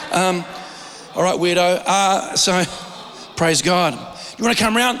 okay. All right, weirdo. So, praise God. You want to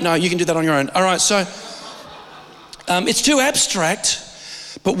come around? No, you can do that on your own. All right, so it's too abstract.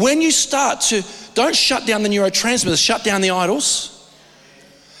 But when you start to, don't shut down the neurotransmitters, shut down the idols.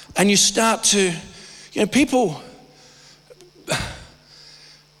 And you start to, people,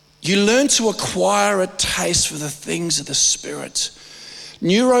 you learn to acquire a taste for the things of the Spirit.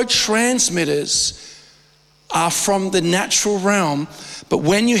 Neurotransmitters are from the natural realm, but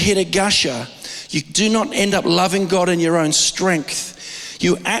when you hit a gusher, you do not end up loving God in your own strength.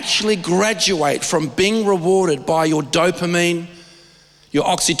 You actually graduate from being rewarded by your dopamine, your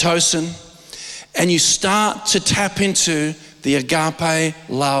oxytocin, and you start to tap into the agape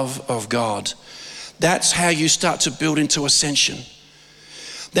love of God. That's how you start to build into ascension.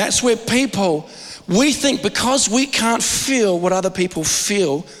 That's where people, we think because we can't feel what other people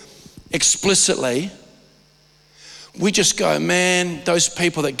feel explicitly, we just go, man, those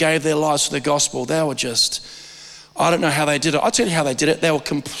people that gave their lives for the gospel, they were just, I don't know how they did it. I'll tell you how they did it. They were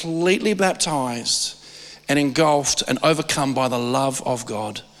completely baptized and engulfed and overcome by the love of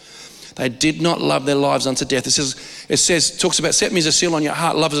God. They did not love their lives unto death. It says, talks about, set me as a seal on your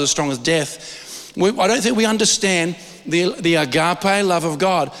heart, love is as strong as death. I don't think we understand the agape love of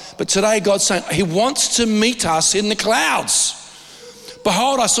God. But today God's saying he wants to meet us in the clouds.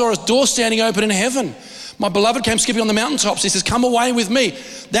 Behold, I saw a door standing open in heaven. My beloved came skipping on the mountaintops. He says, come away with me.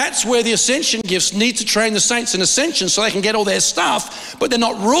 That's where the ascension gifts need to train the saints in ascension so they can get all their stuff, but they're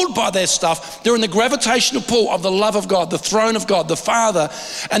not ruled by their stuff. They're in the gravitational pull of the love of God, the throne of God, the Father,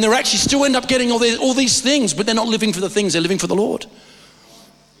 and they're actually still end up getting all these things, but they're not living for the things, they're living for the Lord.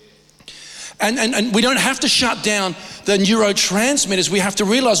 And we don't have to shut down the neurotransmitters. We have to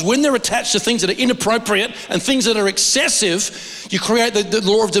realize when they're attached to things that are inappropriate and things that are excessive, you create the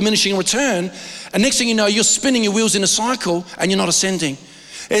law of diminishing return. And next thing you know, you're spinning your wheels in a cycle and you're not ascending.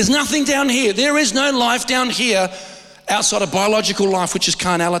 There's nothing down here. There is no life down here outside of biological life, which is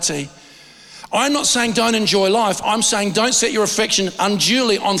carnality. I'm not saying don't enjoy life. I'm saying don't set your affection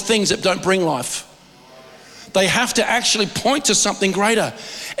unduly on things that don't bring life. They have to actually point to something greater.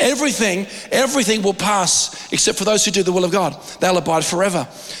 Everything will pass except for those who do the will of God. They'll abide forever.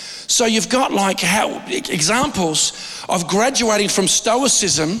 So you've got examples of graduating from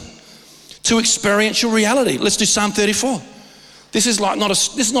stoicism to experiential reality. Let's do Psalm 34. This is not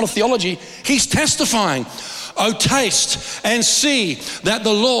a theology. He's testifying. Oh, taste and see that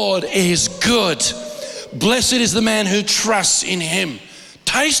the Lord is good. Blessed is the man who trusts in him.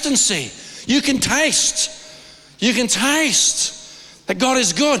 Taste and see. You can taste. You can taste that God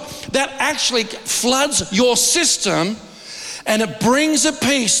is good. That actually floods your system and it brings a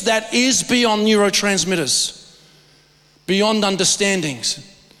peace that is beyond neurotransmitters, beyond understandings.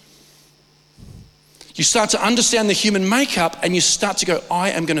 You start to understand the human makeup and you start to go,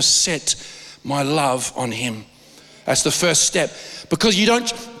 I am going to set my love on him. That's the first step. Because you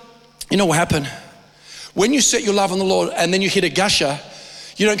know what happened? When you set your love on the Lord and then you hit a gusher,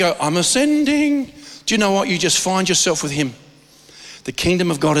 you don't go, I'm ascending. Do you know what? You just find yourself with him. The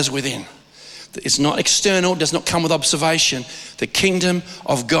kingdom of God is within. It's not external, does not come with observation. The kingdom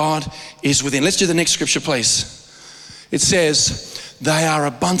of God is within. Let's do the next scripture, please. It says, they are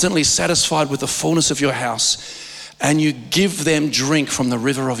abundantly satisfied with the fullness of your house, and you give them drink from the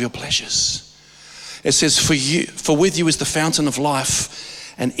river of your pleasures. It says, for with you is the fountain of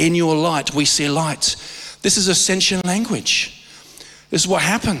life, and in your light we see light. This is ascension language. This is what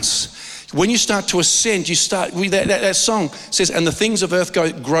happens. When you start to ascend, that song says, and the things of earth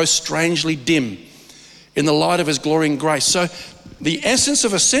grow strangely dim in the light of his glory and grace. So the essence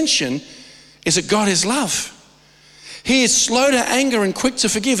of ascension is that God is love. He is slow to anger and quick to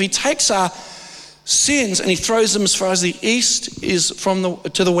forgive. He takes our sins and he throws them as far as the east is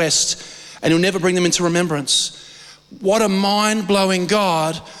to the west, and he'll never bring them into remembrance. What a mind-blowing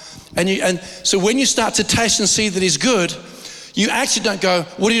God. And so when you start to taste and see that he's good, you actually don't go,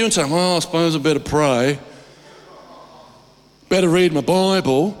 what are you doing today? Well, I suppose I better pray. Better read my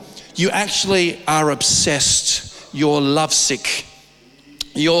Bible. You actually are obsessed. You're lovesick.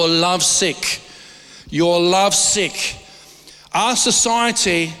 You're lovesick. You're lovesick. Our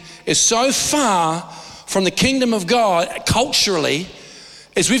society is so far from the kingdom of God culturally,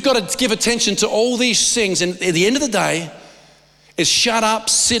 is we've got to give attention to all these things, and at the end of the day, is shut up,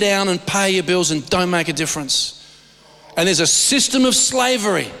 sit down and pay your bills and don't make a difference. And there's a system of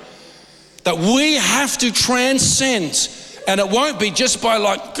slavery that we have to transcend, and it won't be just by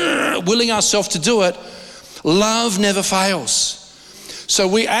willing ourselves to do it. Love never fails. So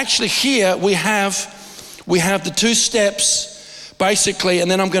we actually here, we have the two steps basically,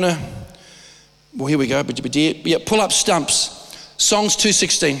 and then I'm gonna, well, here we go, pull up stumps. Songs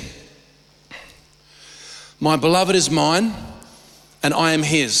 2:16. My beloved is mine and I am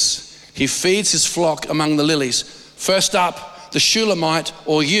his. He feeds his flock among the lilies. First up, the Shulamite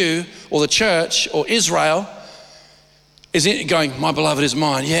or you or the church or Israel is going, my beloved is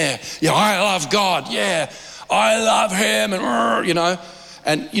mine. Yeah, I love God. Yeah, I love him, and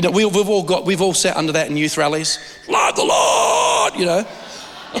and we've all sat under that in youth rallies. Love the Lord,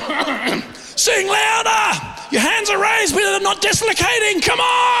 Sing louder. Your hands are raised, but they're not dislocating. Come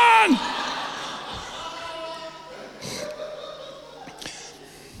on.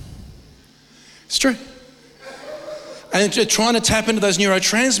 It's true. And they're trying to tap into those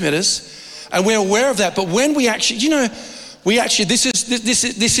neurotransmitters, and we're aware of that. But when we actually, this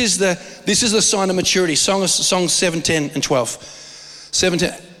is the sign of maturity. Songs 7:10 and 12.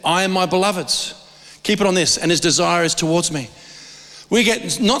 7:10. I am my beloved's. Keep it on this, and his desire is towards me. We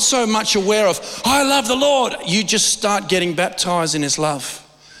get not so much aware of, I love the Lord. You just start getting baptized in his love.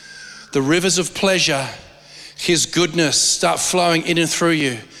 The rivers of pleasure, his goodness start flowing in and through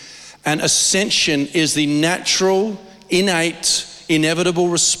you. And ascension is the natural, innate, inevitable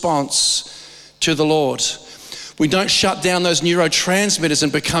response to the Lord. We don't shut down those neurotransmitters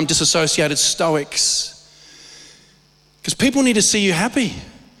and become disassociated stoics. Because people need to see you happy.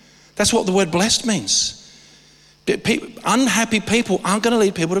 That's what the word blessed means. Unhappy people aren't going to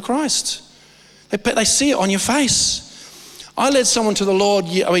lead people to Christ. They see it on your face. I led someone to the Lord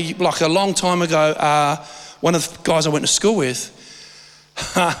like a long time ago. One of the guys I went to school with,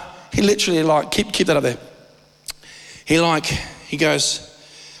 he literally keep that up there. He goes,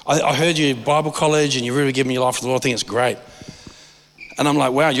 I heard you at Bible college and you're really giving your life to the Lord. I think it's great. And I'm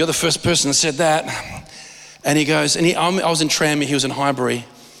like, wow, you're the first person that said that. And he goes, I was in Tranmere, he was in Highbury.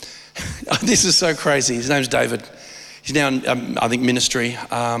 This is so crazy. His name's David. He's now in, I think, ministry,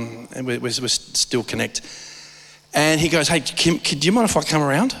 and we're still connect. And he goes, hey, Kim, do you mind if I come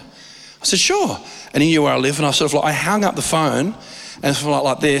around? I said, sure. And he knew where I live, and I hung up the phone, and it was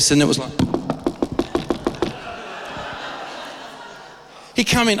like this, and it was like. He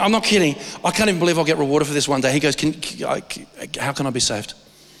come in, I'm not kidding. I can't even believe I'll get rewarded for this one day. He goes, how can I be saved?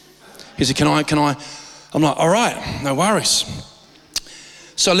 He said, can I? I'm like, all right, no worries.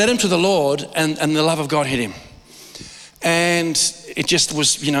 So I led him to the Lord, and the love of God hit him. And it just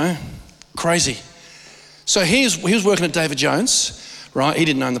was, crazy. So he was working at David Jones, right? He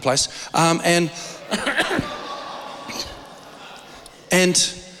didn't own the place. And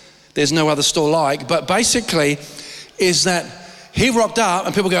there's no other store like, but basically is that he rocked up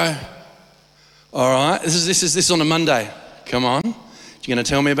and people go, all right, this is on a Monday. Come on, you going to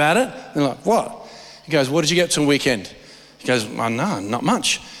tell me about it? And they're like, what? He goes, what did you get to the weekend? He goes, oh, no, not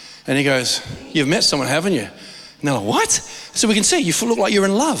much. And he goes, you've met someone, haven't you? And they're like, what? So we can see, you look like you're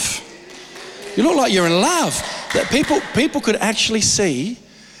in love. You look like you're in love. That people could actually see,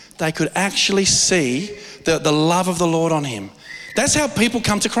 they could actually see the love of the Lord on him. That's how people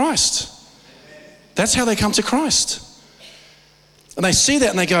come to Christ. That's how they come to Christ. And they see that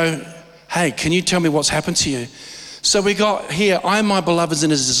and they go, hey, can you tell me what's happened to you? So we got here, I am my beloved's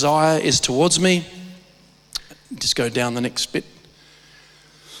and his desire is towards me. Just go down the next bit.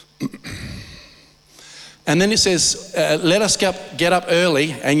 And then it says, let us get up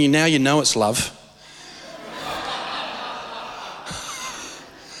early, and now you know it's love.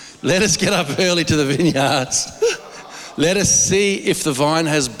 Let us get up early to the vineyards. Let us see if the vine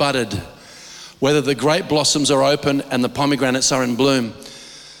has budded, whether the grape blossoms are open and the pomegranates are in bloom.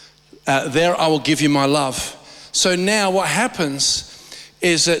 There I will give you my love. So now what happens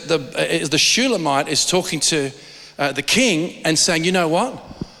is that the Shulamite is talking to the king and saying, you know what?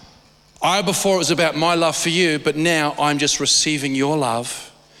 Before it was about my love for you, but now I'm just receiving your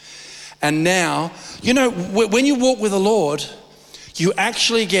love. And now, you know, when you walk with the Lord, you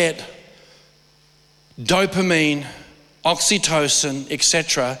actually get dopamine, oxytocin,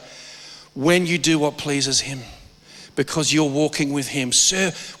 etc., when you do what pleases him, because you're walking with him.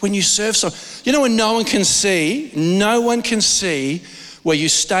 When you serve someone, you know, when no one can see where you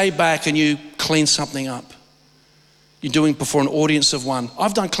stay back and you clean something up. You're doing before an audience of one.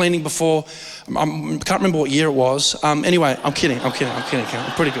 I've done cleaning before. I can't remember what year it was. Anyway, I'm kidding. I'm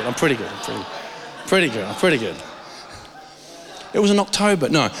pretty good. It was in October.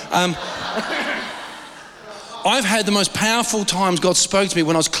 No. I've had the most powerful times God spoke to me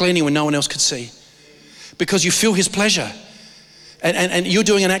when I was cleaning when no one else could see. Because you feel his pleasure. And you're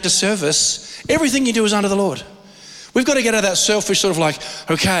doing an act of service. Everything you do is under the Lord. We've got to get out of that selfish sort of like,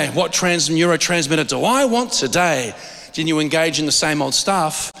 okay, what neurotransmitter do I want today? Then you engage in the same old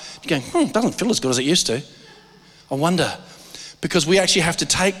stuff. You're going, it doesn't feel as good as it used to. I wonder. Because we actually have to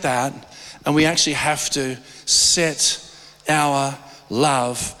take that and we actually have to set our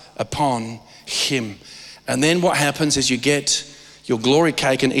love upon him. And then what happens is you get your glory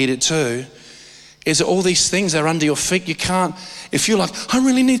cake and eat it too, is that all these things are under your feet. You can't, if you're like, I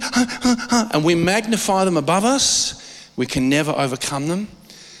really need, and we magnify them above us, we can never overcome them.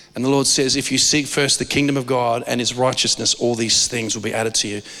 And the Lord says, if you seek first the kingdom of God and his righteousness, all these things will be added to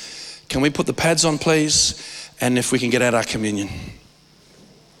you. Can we put the pads on, please? And if we can get out our communion.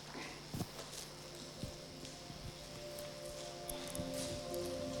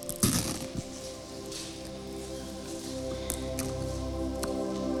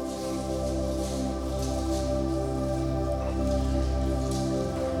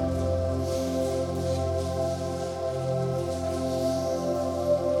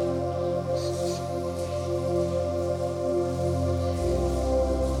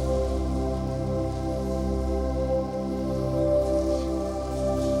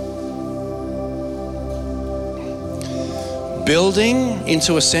 Building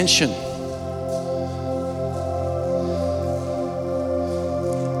into ascension.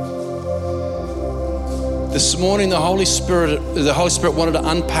 This morning, the Holy Spirit wanted to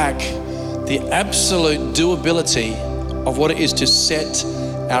unpack the absolute doability of what it is to set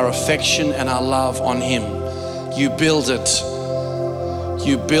our affection and our love on him. You build it.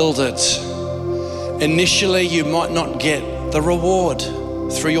 You build it. Initially, you might not get the reward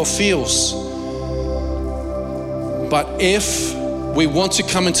through your feels. But if we want to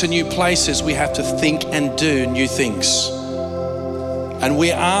come into new places, we have to think and do new things. And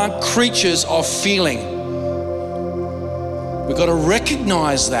we are creatures of feeling. We've got to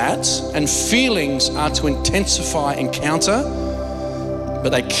recognize that, and feelings are to intensify encounter, but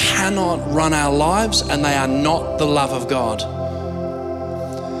they cannot run our lives and they are not the love of God.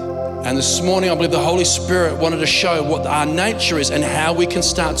 And this morning, I believe the Holy Spirit wanted to show what our nature is and how we can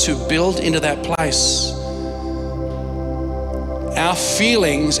start to build into that place. Our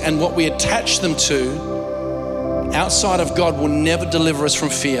feelings and what we attach them to outside of God will never deliver us from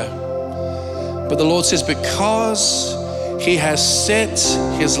fear. But the Lord says, because he has set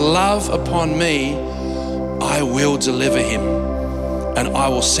his love upon me, I will deliver him and I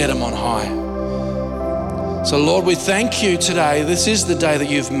will set him on high. So Lord, we thank you today. This is the day that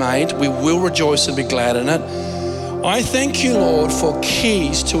you've made. We will rejoice and be glad in it. I thank you, Lord, for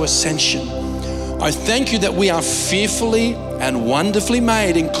keys to ascension. I thank you that we are fearfully and wonderfully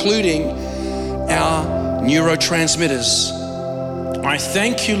made, including our neurotransmitters. I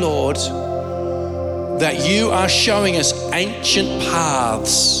thank you, Lord, that you are showing us ancient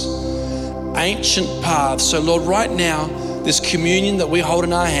paths. So Lord, right now, this communion that we hold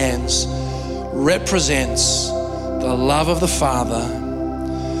in our hands represents the love of the Father,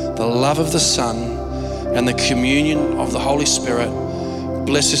 the love of the Son, and the communion of the Holy Spirit.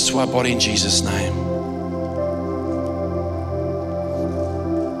 Bless us to our body in Jesus' name.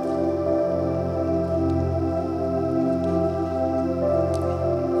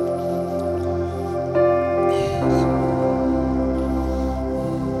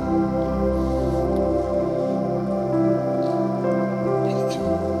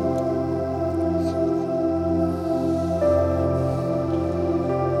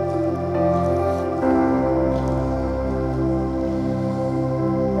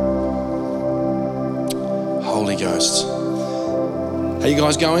 Ghost. How you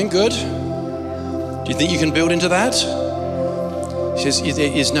guys going? Good? Do you think you can build into that? He says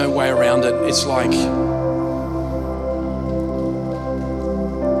there is no way around it. It's like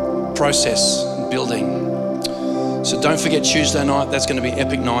process and building. So don't forget Tuesday night. That's going to be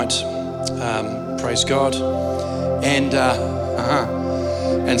epic night. Praise God. And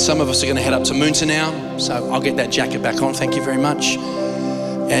some of us are going to head up to Moonta now. So I'll get that jacket back on. Thank you very much.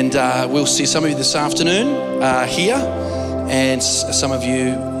 And we'll see some of you this afternoon here, and some of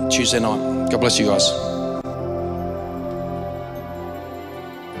you Tuesday night. God bless you guys.